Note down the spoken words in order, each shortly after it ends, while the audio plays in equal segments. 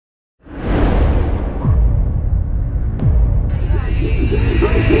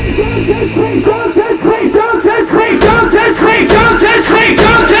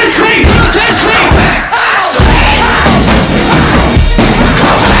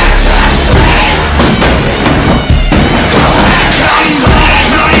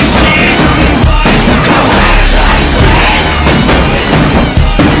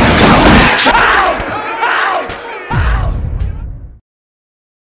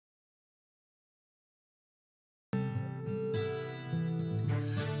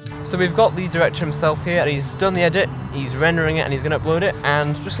So we've got the director himself here, and he's done the edit, he's rendering it, and he's going to upload it,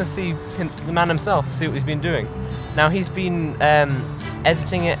 and just going to see the man himself, see what he's been doing. Now he's been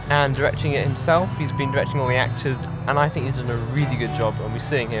editing it and directing it himself, he's been directing all the actors, and I think he's done a really good job, and we're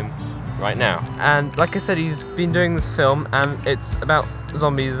seeing him right now. And like I said, he's been doing this film, and it's about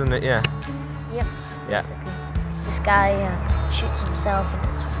zombies, isn't it? Yeah. Yep. Yeah. Basically. This guy shoots himself, and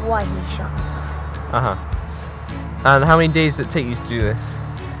that's why he shot himself. Uh-huh. And how many days did it take you to do this?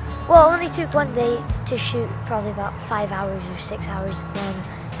 Well, it only took one day to shoot, probably about 5 hours or 6 hours,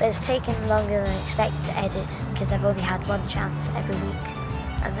 but it's taken longer than expected to edit because I've only had one chance every week,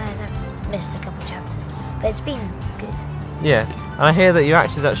 and then I've missed a couple chances. But it's been good. Yeah, and I hear that your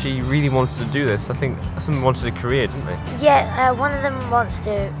actors actually really wanted to do this. I think some of them wanted a career, didn't they? Yeah, one of them wants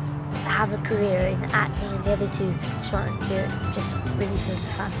to have a career in acting, and the other two just want to do it just really for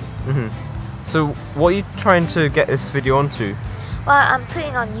fun. Mm-hmm. So, what are you trying to get this video onto? Well, I'm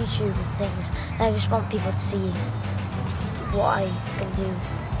putting on YouTube and things, and I just want people to see what I can do.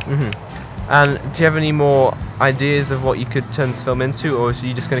 Mm-hmm. And do you have any more ideas of what you could turn this film into, or are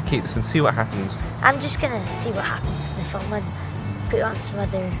you just going to keep this and see what happens? I'm just going to see what happens in the film and put on some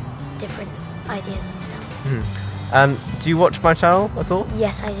other different ideas and stuff. Mm-hmm. And do you watch my channel at all?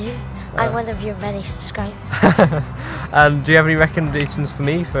 Yes, I do. I'm one of your many subscribers. And do you have any recommendations for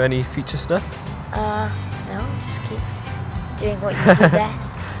me for any future stuff? No, just keep doing what you do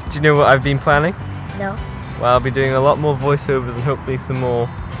best. Do you know what I've been planning? No. Well, I'll be doing a lot more voiceovers and hopefully some more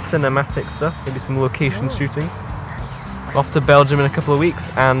cinematic stuff, maybe some location shooting. Nice. Off to Belgium in a couple of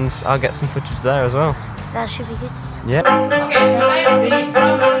weeks, and I'll get some footage there as well. That should be good. Yeah.